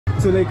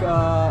So like,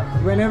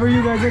 whenever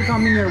you guys are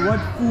coming here, what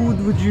food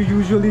would you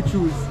usually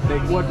choose?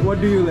 Like, what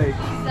do you like?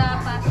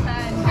 Pizza, pasta,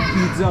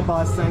 and Pizza,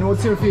 pasta, and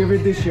what's your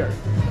favorite dish here?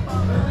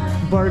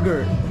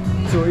 Burger.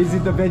 So is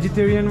it the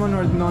vegetarian one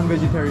or the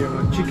non-vegetarian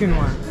one? Chicken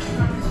one.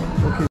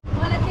 Okay.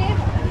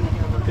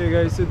 Okay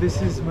guys, so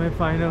this is my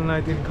final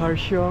night in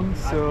Kurseong.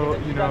 So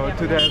you know,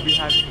 today I'll be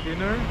having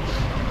dinner.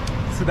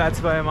 So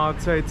that's why I'm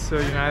outside. So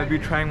you know, I'll be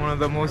trying one of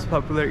the most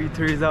popular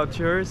eateries out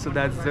here. So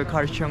that's the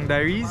Kurseong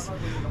Diaries.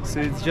 So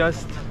it's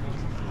just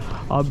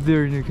up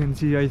there, and you can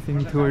see, I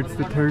think, towards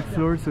the 3rd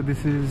floor. So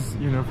this is,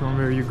 you know, from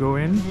where you go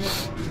in.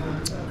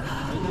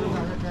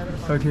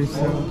 Okay,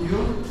 so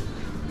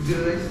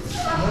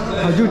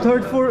your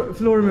 3rd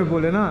floor mein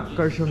bole na,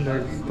 Kurseong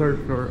Diaries,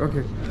 3rd floor.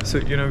 Okay, so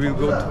you know, we'll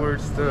go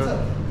towards the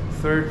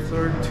 3rd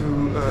floor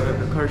to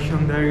the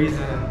Kurseong Diaries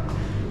and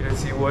you know,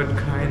 see what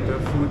kind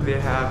of food they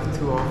have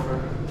to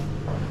offer.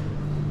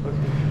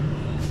 Okay.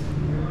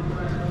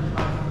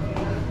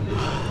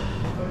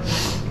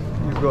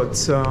 You've got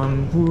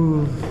some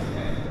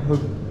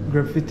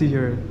graffiti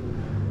here.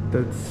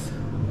 That's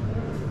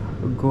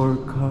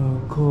Gorka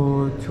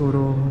Ko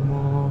Choro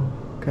Homo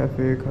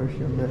Cafe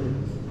Kurseong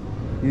Diaries.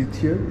 Is it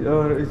here?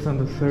 Or it's on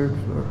the 3rd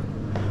floor.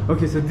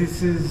 Okay, so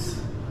this is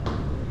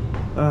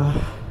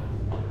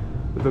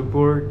the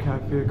Board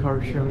Cafe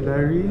Kurseong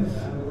Diaries.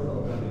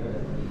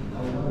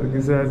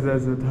 Because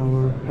that's the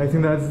tower. I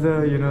think that's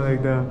the, you know,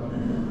 like the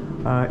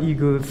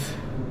Eagles,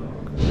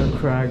 the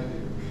crag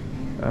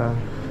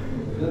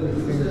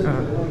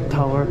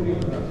tower.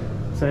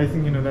 So I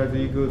think, you know, that's the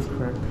Eagles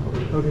crag tower.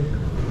 Okay.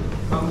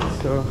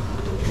 So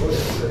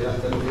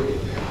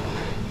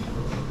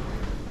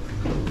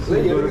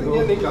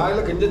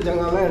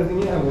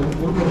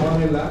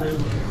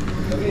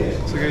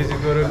guys, you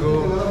gotta go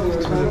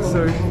to the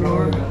 3rd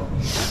floor.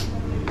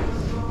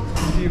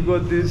 You've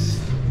got this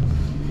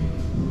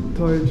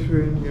toy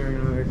train here, you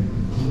know, like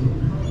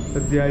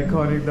that's the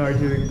iconic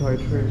Darjeeling toy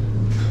train.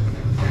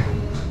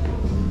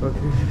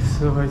 Okay,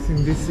 so I think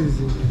this is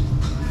it.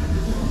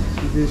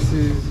 This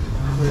is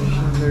the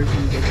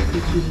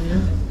kitchen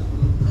here.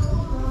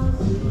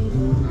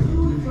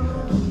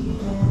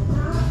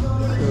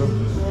 So,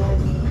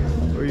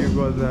 oh, you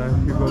got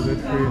the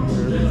train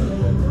here.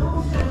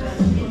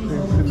 Okay,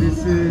 so this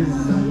is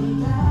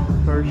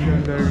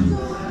Kurseong Diaries.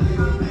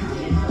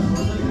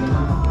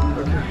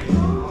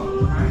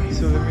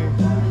 So let me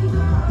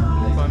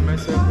find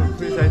myself a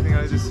place. I think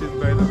I'll just sit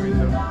by the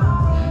window.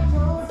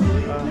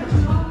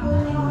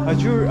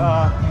 Hajur,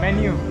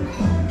 menu.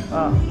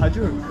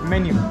 Hajur,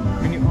 menu.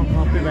 Menu on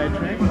पे बैठ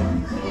रहे हैं?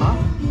 हाँ?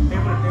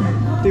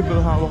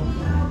 Table, हाँ वो.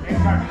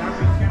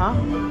 हाँ?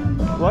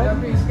 What?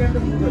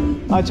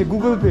 अच्छा,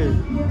 Google Pay.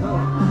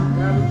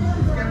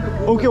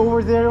 Okay,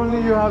 over there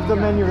only you have the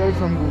menu right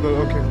from Google.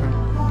 Okay, fine.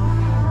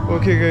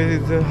 Okay guys,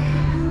 it's the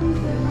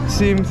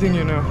same thing,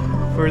 you know.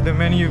 For the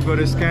menu, you've got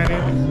to scan it.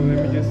 So let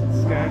me just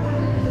scan.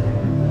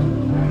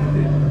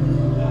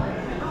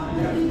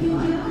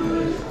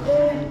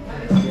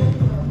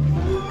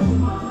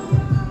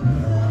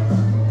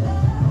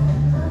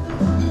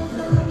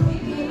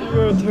 You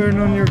gotta turn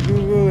on your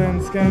Google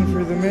and scan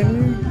for the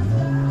menu.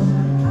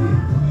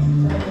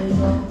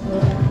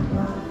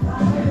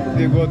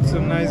 They've got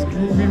some nice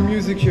groovy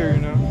music here,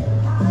 you know.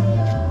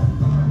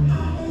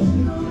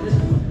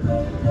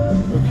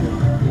 Okay.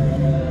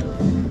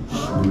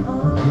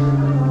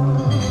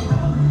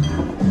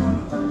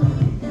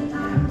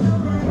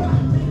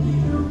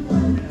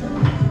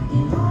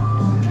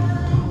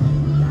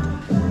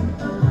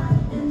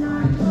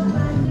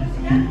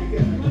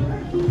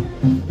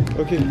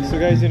 Okay, so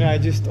guys, you know, I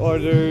just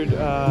ordered,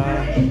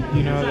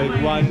 you know,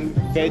 like one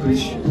veg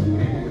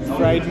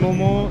fried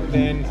momo,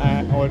 then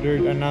I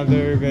ordered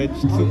another veg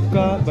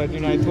tsukka, but you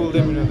know, I told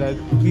them, you know, that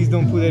please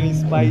don't put any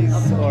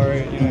spice or,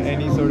 you know,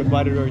 any sort of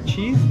butter or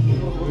cheese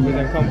because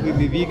I'm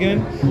completely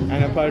vegan.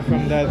 And apart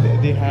from that,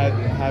 they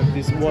have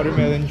this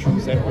watermelon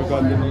juice. I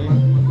forgot the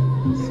name.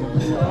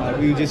 So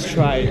we'll just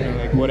try, you know,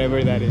 like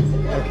whatever that is.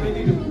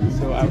 Okay.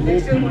 So I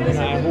hope, you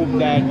know,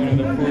 that, you know,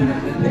 the food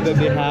that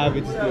they have,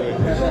 it's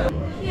good.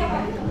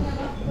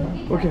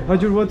 Okay,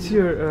 Hajur, what's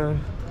your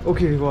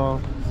okay, wow.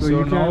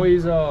 So now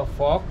is a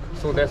fog,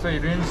 so that's why you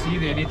didn't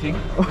see anything.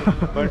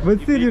 But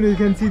still, you know, you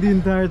can see the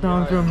entire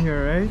town from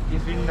here, right?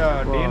 If in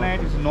the day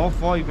night is no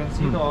fog, you can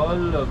see all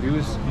the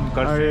views in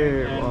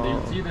Kurseong, and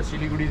you'll see the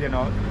Siliguris and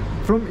all.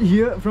 From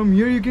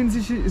here you can see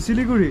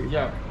Siliguri.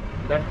 Yeah,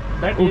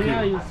 that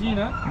area you see,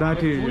 na?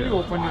 That area. Fully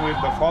open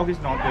with the fog is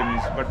not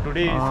there, but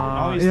today is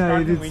now is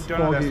starting winter.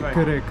 Foggy. That's why.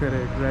 Correct,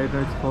 right.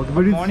 That's foggy.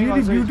 But it's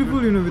really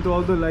beautiful, you know, with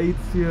all the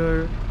lights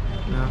here.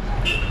 Yeah.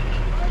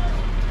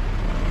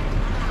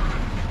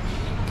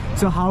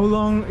 So how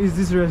long is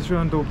this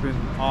restaurant open?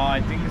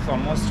 I think it's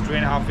almost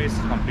 2.5 years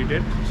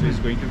completed, so it's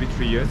going to be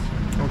 3 years.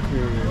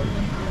 Okay.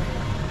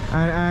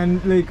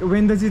 And like,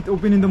 when does it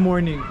open in the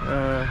morning?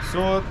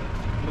 So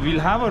we'll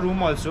have a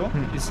room also.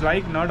 It's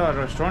like not a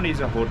restaurant, it's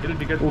a hotel,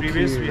 because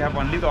previous we have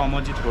only the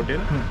Omojit hotel.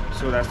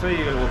 So that's why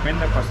we will open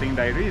the Kurseong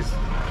Diaries.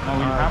 Now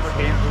we'll have a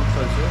 10 rooms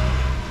also.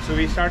 So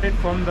we started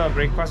from the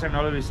breakfast and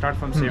all. We start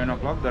from 7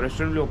 o'clock. The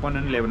restaurant will open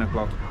at 11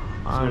 o'clock.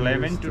 So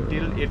 11 to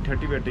till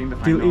 8:30 we are taking the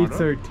final order.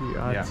 Till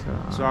 8:30. Yeah.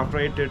 So after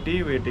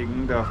 8:30 we are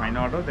taking the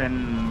final order. Then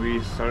we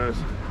start.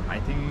 I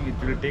think it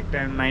will take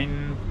time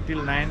 9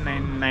 till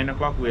 9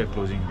 o'clock we are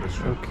closing the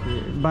restaurant.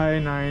 Okay. By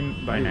 9.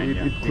 By 9, it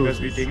yeah. closes.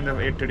 Because we taking the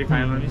 8:30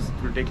 final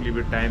it will take a little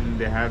bit time.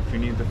 They have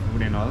finished the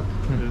food and all.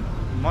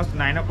 Most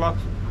 9 o'clock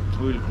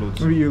we will close.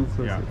 We will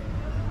close Yeah. it.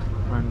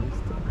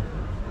 Understood.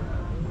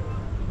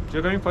 So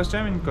you're coming first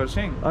time in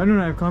Kurseong? I don't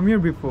know, I've come here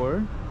before,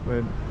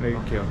 but like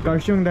Okay.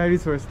 Kurseong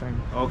Diaries first time.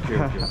 Okay.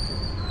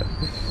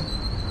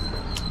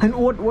 And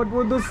what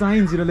were those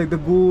signs, like the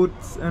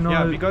goats and all?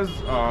 Yeah, because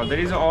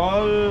there is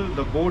all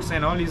the boats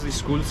and all is the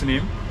school's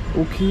name.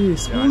 Okay,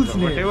 school's so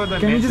name. whatever the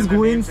Can you names just and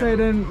go the names inside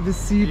and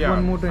just see it Yeah,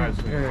 one more time? I'll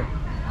show you.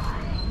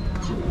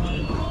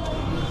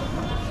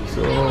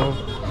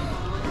 Yeah.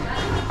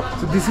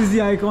 So this is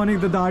the iconic,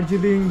 the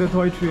Darjeeling, the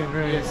toy train,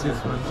 right? Yes,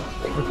 This one.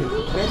 Okay.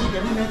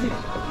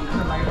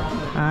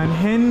 And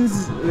hens,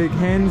 like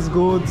hens,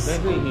 goats.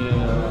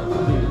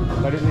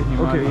 That is the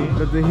Himali. Okay,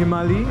 that's the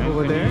Himali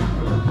over Anthony. there.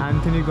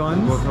 Anthony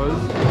guns.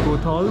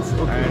 Goat halls.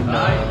 Okay. And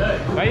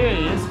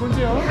yes,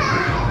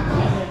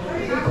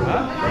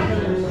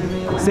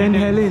 St.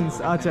 Helens,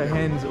 acha,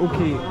 hens.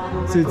 Okay.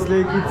 So it's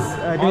like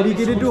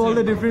dedicated to all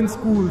the different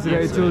schools,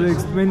 right? Yes, So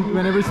yes. like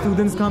whenever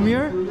students come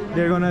here,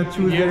 they're gonna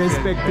choose their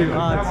respective. We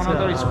have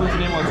another Acha. school's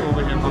name also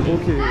over here.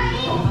 Okay.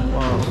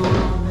 Wow.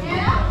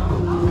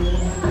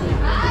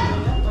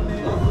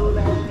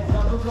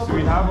 So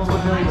we have over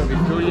there the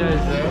Victoria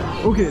is there.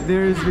 Okay,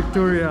 there is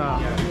Victoria.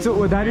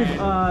 So that is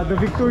the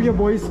Victoria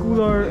Boys School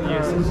or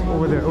Yes.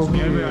 over there.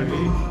 Nearby Okay.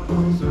 only.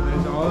 So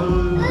there's all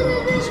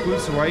the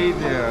schools why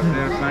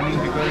they're planning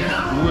because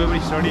whoever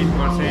studied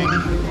Kurseong,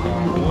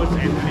 both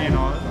Anthony and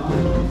all,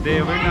 they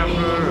went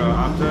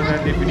after that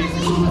they finished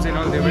the schools and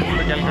all, they went to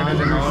the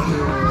Calcutta and all.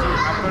 So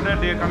after that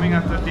they're coming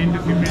after 10 to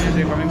 15 years,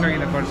 they're coming back in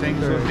the Kurseong.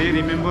 So they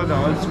remember the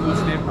all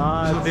schools name.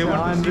 So they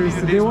want to see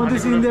in they this want to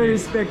see in their particular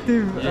place.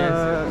 respective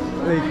Yes.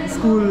 like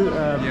school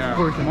Yeah,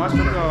 portion. most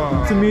of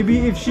the So maybe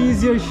if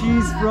she's here,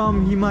 she's from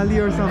Himali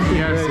or something.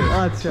 Yes, right?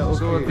 yes. Acha, okay.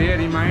 So they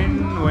remind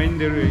when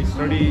they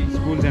study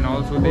schools and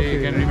also they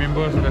Okay. can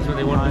remember, so that's why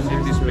they want to see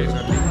this place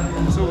only.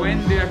 So when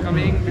they are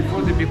coming,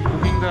 before they be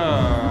booking the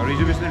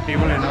reservation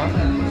table and all,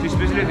 so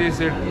especially they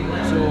said,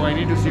 so I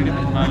need to sit in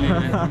Himali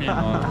and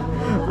all.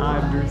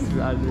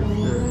 Understood.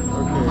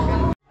 Okay.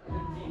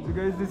 So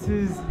guys, this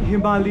is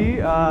Himali.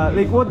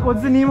 Like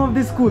what's the name of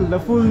this school? The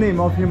full name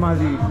of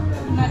Himali?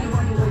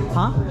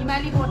 Huh?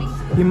 Himali Boarding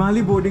School.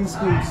 Himali Boarding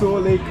School. So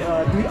like,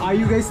 are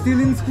you guys still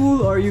in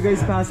school or you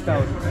guys passed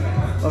out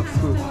of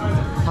school?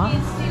 Huh?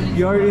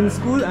 You're in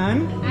school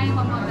and? I am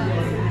a mother.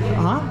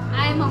 Huh?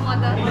 I am a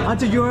mother.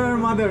 Acha, you're a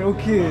mother.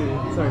 Okay.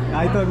 Sorry,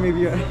 I thought maybe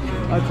you're.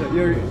 Acha,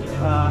 you're.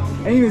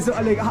 Anyway, so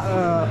like,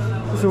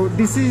 so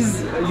this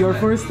is your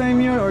first time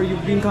here, or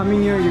you've been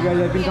coming here? You guys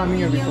have been coming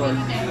here before.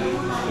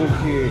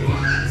 Okay.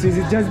 So is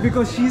it just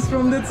because she's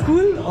from that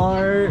school,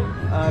 or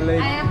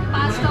like? I have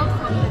passed out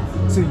from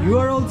this. So you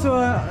are also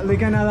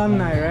like an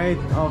alumni, right,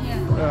 of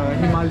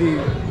Himali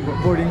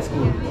Boarding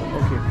School.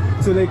 Okay.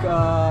 So like,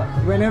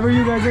 whenever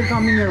you guys are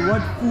coming here,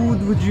 what food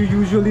would you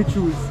usually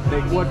choose?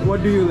 Like,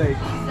 what do you like?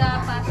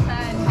 Pizza, pasta,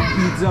 and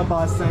Pizza,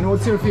 pasta, and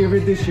what's your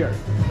favorite dish here?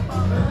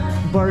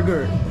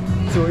 Burger.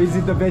 So is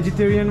it the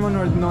vegetarian one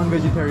or the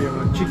non-vegetarian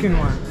one? Chicken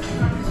one.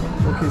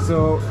 Okay,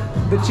 so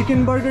the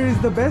chicken burger is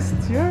the best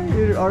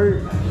here,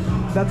 or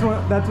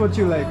that's what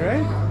you like,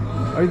 right?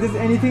 Or is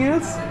there anything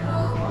else?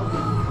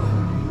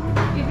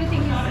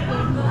 everything is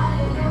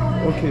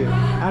good. Okay,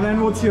 and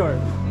then what's your?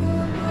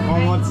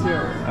 What's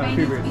your Mine is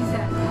favorite?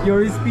 pizza.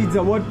 Yours is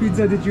pizza. What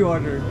pizza did you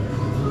order?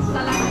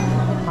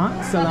 Salami.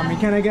 Huh? Salami.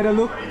 Can I get a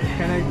look?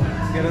 Can I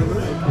get a look?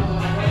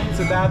 Okay.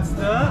 So that's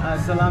the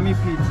salami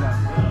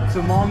pizza.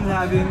 So mom's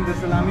having the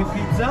salami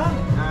pizza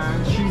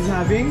and she's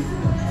having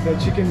the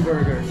chicken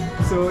burger.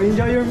 So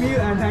enjoy your meal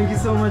and thank you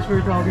so much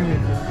for talking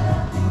with me.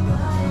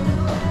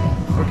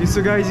 Okay,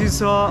 so guys, you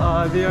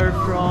saw they are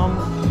from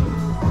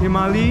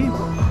Himali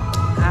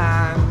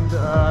and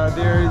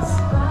there's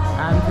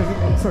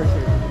Anthony. Sorry.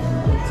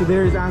 So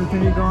there's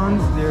Anthony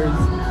Gons, there's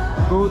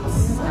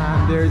goats,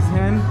 and there's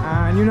hen.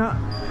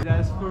 And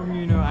as for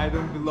me, I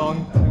don't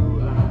belong to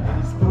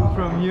any school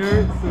from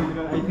here.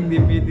 So I think they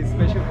made this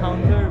special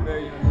counter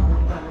where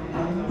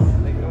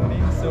like no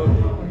names. So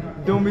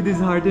don't be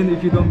disheartened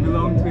if you don't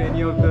belong to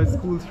any of the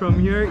schools from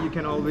here. You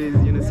can always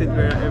sit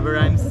wherever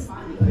I'm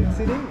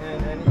sitting,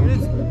 and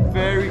it's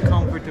very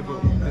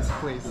comfortable, this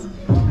place.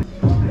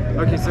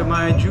 Okay, so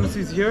my juice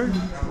is here.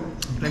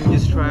 Let me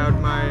just try out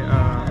my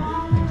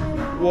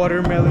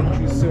watermelon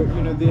juice. So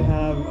they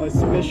have a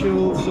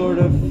special sort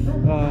of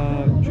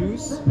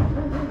juice.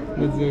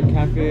 That's the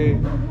cafe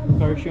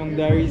Kurseong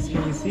Diaries.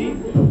 Can you see?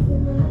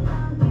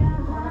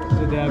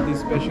 So they have this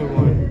special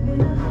one.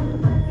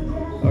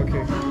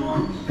 Okay.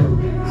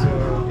 So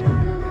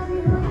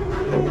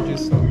let me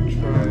just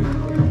try.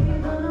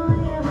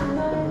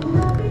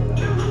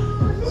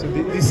 So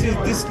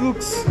this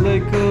looks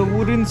like a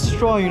wooden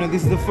straw.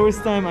 This is the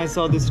first time I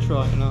saw this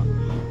straw.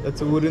 That's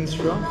a wooden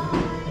straw.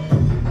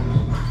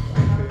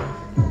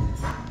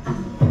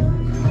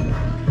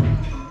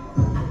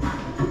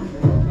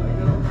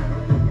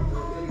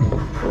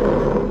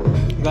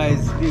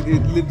 Guys,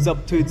 it lives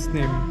up to its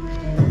name.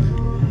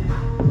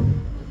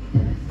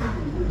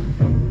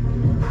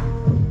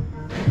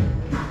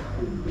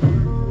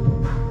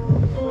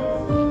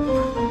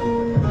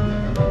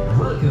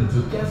 Welcome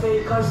to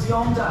Cafe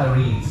Kurseong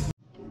Diaries.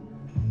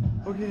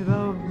 Okay,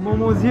 the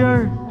momo's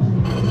here.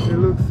 It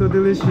looks so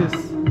delicious.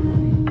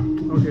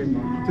 Okay,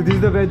 so this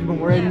is the veg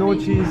momo, right? No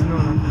cheese, no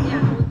nothing.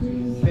 Yeah, no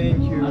cheese.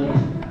 Thank you.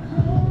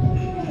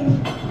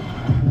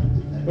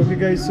 Okay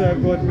guys, so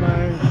I've got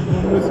my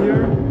momos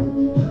here.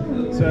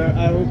 So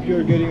I hope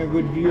you're getting a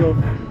good view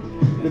of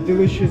the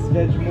delicious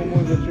veg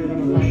momos that you're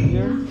gonna find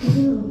here.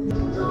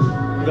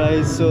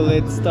 Guys, so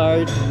let's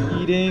start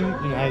eating.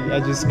 You know, I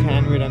just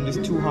can't wait. I'm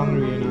just too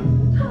hungry, you know.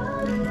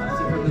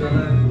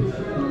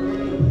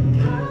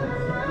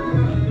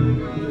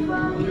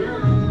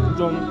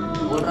 So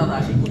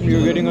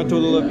you're getting a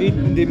total of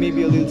 8. They may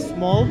be a little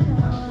small,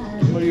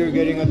 but you're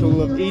getting a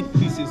total of 8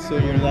 pieces. So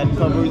you know that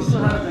covers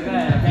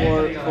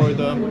for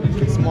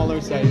the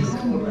smaller size.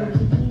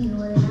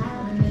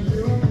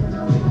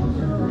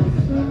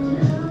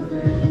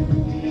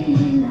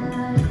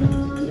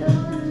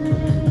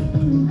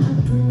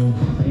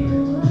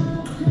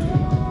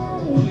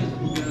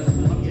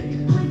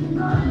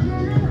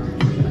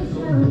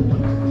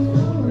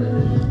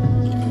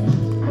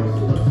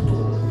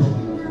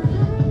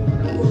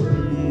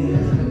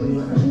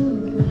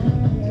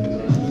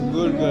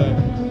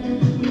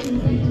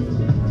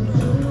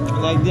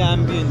 Like the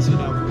ambience, you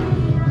know.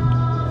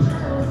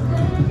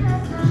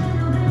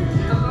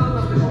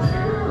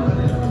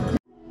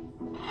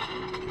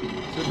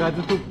 So that's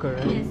a tukka,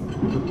 right? Yes.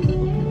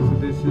 So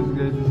this is,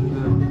 guys, this is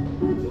the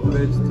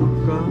veg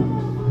tukka.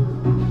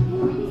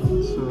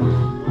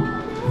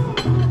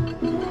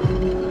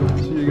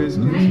 So you guys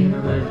can see, you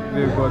know,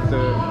 they've got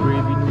the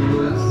gravy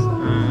noodles,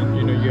 and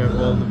you know you have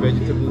all the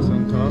vegetables on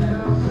top.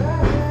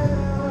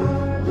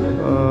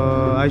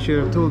 I should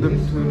have told them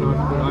to not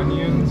put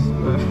onions,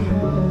 but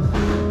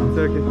it's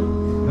okay,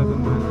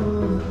 doesn't matter.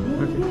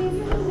 Okay.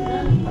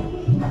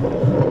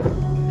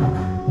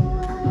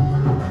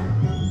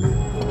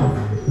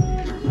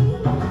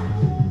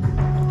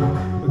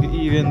 Okay,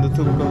 even the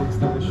tukka looks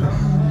delicious.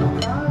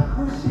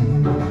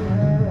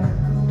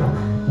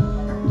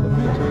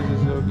 Tomatoes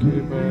is okay,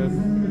 but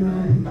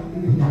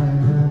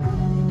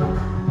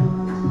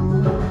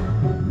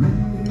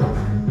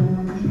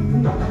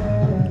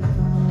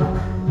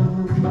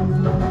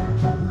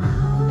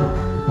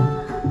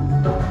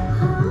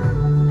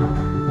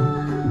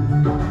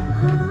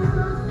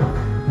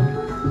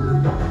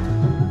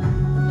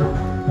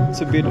it's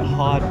a bit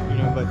hot, you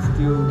know, but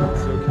still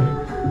it's okay.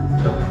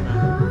 Doesn't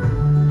matter.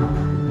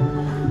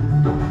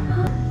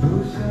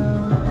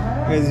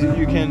 Guys,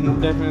 you can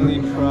definitely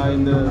try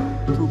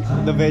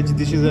the veg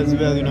dishes as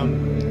well, you know.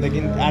 Like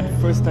at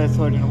first I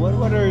thought, you know,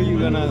 what are you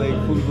gonna like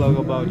food vlog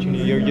about? You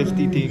know, you're just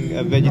eating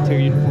a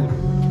vegetarian food.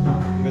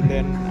 But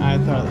then I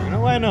thought, you know,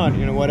 why not?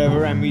 You know,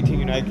 whatever I'm eating,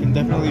 you know, I can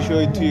definitely show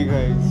it to you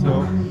guys.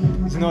 So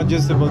it's not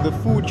just about the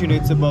food, you know,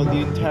 it's about the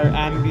entire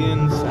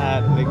ambience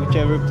at like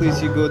whichever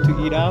place you go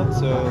to eat out.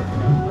 So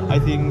I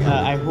think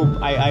I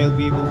hope I'll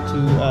be able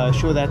to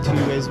show that to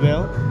you as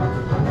well.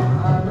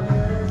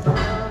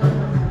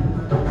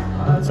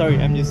 Sorry,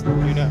 I'm just,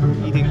 you know,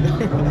 eating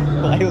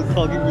while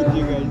talking with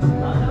you guys.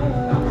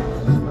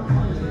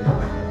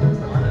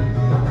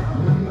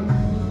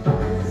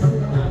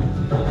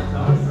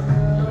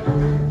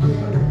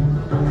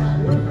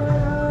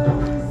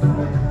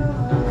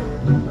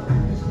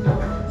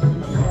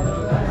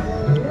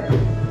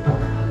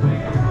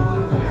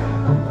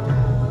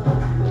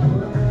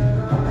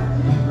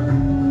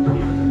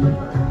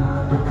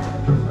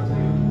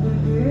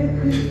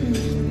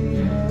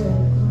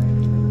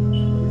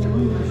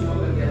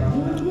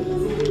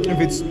 If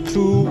it's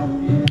too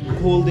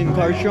cold in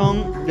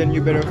Kurseong, then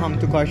you better come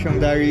to Kurseong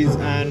Diaries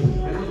and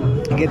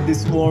get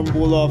this warm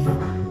bowl of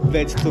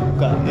veg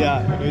tukka.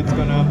 Yeah, you know, it's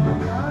gonna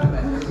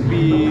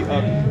be,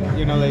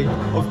 you know, like,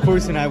 of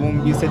course, and I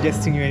won't be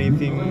suggesting you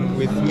anything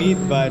with meat,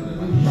 but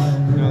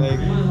you know, like,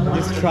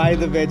 just try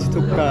the veg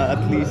tukka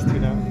at least, you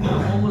know.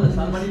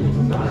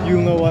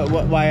 You'll know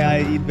why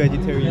I eat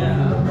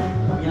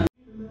vegetarian.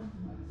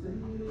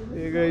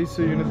 Guys,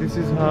 so you know, this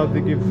is how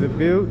they give the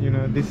bill. You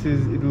know, this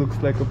is, it looks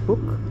like a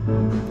book.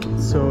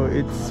 So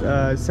it's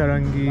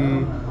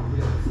sarangi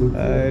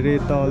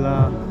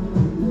retola.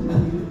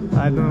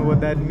 I don't know what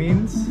that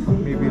means.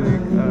 Maybe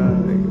like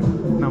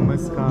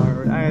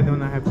namaskar. I don't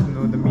know. I have to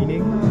know the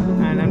meaning.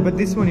 And but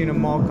this one, you know,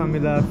 mau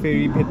kamila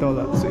feri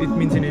petola. So it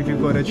means, you know, if you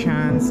got a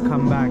chance,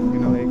 come back. You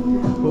know, like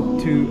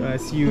hope to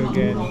see you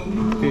again.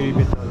 Feri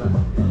petola.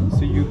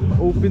 So you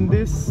open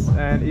this,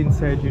 and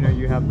inside, you know,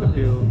 you have the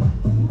bill.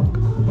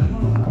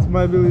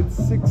 My bill is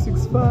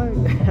 $665.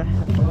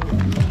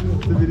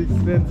 It's a bit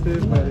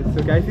expensive, but it's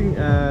okay. I think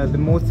the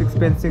most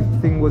expensive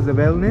thing was the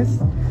wellness,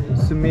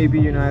 so maybe,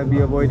 you know, I'll be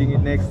avoiding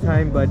it next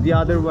time. But the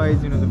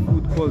otherwise, you know, the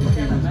food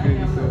quality was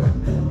really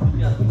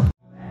good.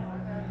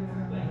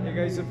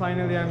 guys, so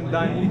finally I'm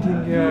done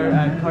eating here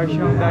at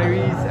Kurseong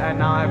Diaries, and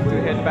now I have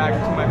to head back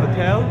to my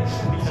hotel.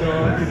 So,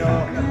 you know,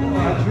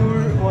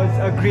 Ajur was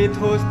a great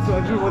host. So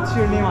Ajur, what's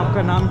your name?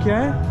 Aapka naam kya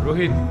hai?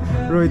 Rohit.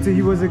 Rohit. So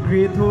he was a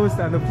great host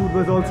and the food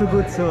was also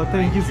good. So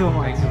thank you so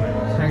much.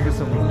 Thank you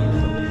so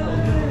much.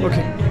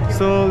 Okay,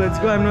 so let's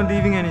go. I'm not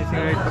leaving anything,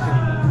 right? Okay,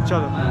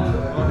 chalo.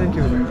 Thank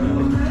you.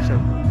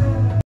 Chalo.